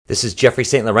This is Jeffrey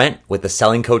St. Laurent with the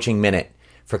Selling Coaching Minute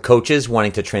for coaches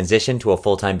wanting to transition to a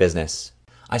full-time business.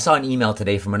 I saw an email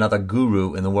today from another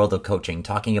guru in the world of coaching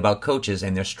talking about coaches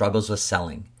and their struggles with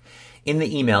selling. In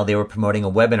the email, they were promoting a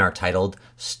webinar titled,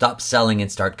 Stop Selling and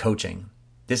Start Coaching.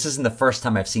 This isn't the first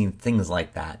time I've seen things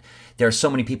like that. There are so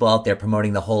many people out there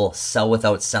promoting the whole sell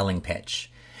without selling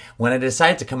pitch. When I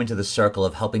decided to come into the circle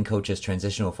of helping coaches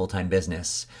transition to a full-time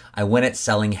business, I went at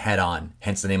selling head on,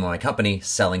 hence the name of my company,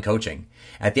 Selling Coaching.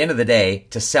 At the end of the day,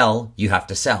 to sell, you have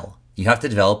to sell. You have to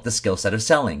develop the skill set of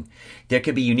selling. There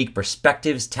could be unique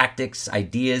perspectives, tactics,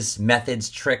 ideas,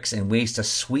 methods, tricks, and ways to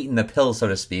sweeten the pill, so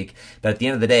to speak. But at the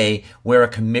end of the day, we're a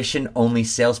commission-only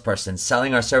salesperson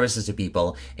selling our services to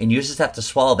people, and you just have to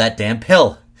swallow that damn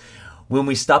pill. When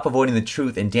we stop avoiding the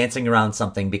truth and dancing around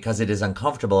something because it is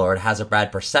uncomfortable or it has a bad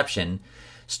perception,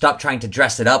 stop trying to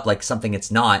dress it up like something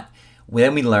it's not,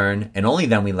 then we learn, and only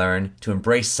then we learn, to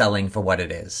embrace selling for what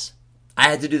it is. I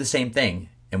had to do the same thing.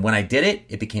 And when I did it,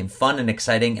 it became fun and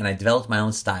exciting, and I developed my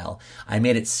own style. I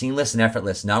made it seamless and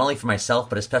effortless, not only for myself,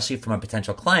 but especially for my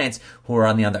potential clients who are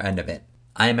on the other end of it.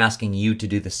 I am asking you to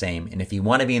do the same. And if you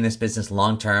want to be in this business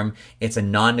long term, it's a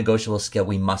non-negotiable skill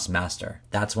we must master.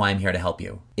 That's why I'm here to help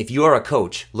you. If you are a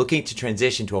coach looking to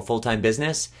transition to a full-time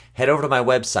business, head over to my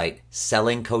website,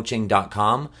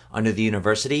 sellingcoaching.com, under the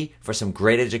university for some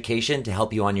great education to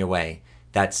help you on your way.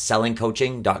 That's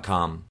sellingcoaching.com.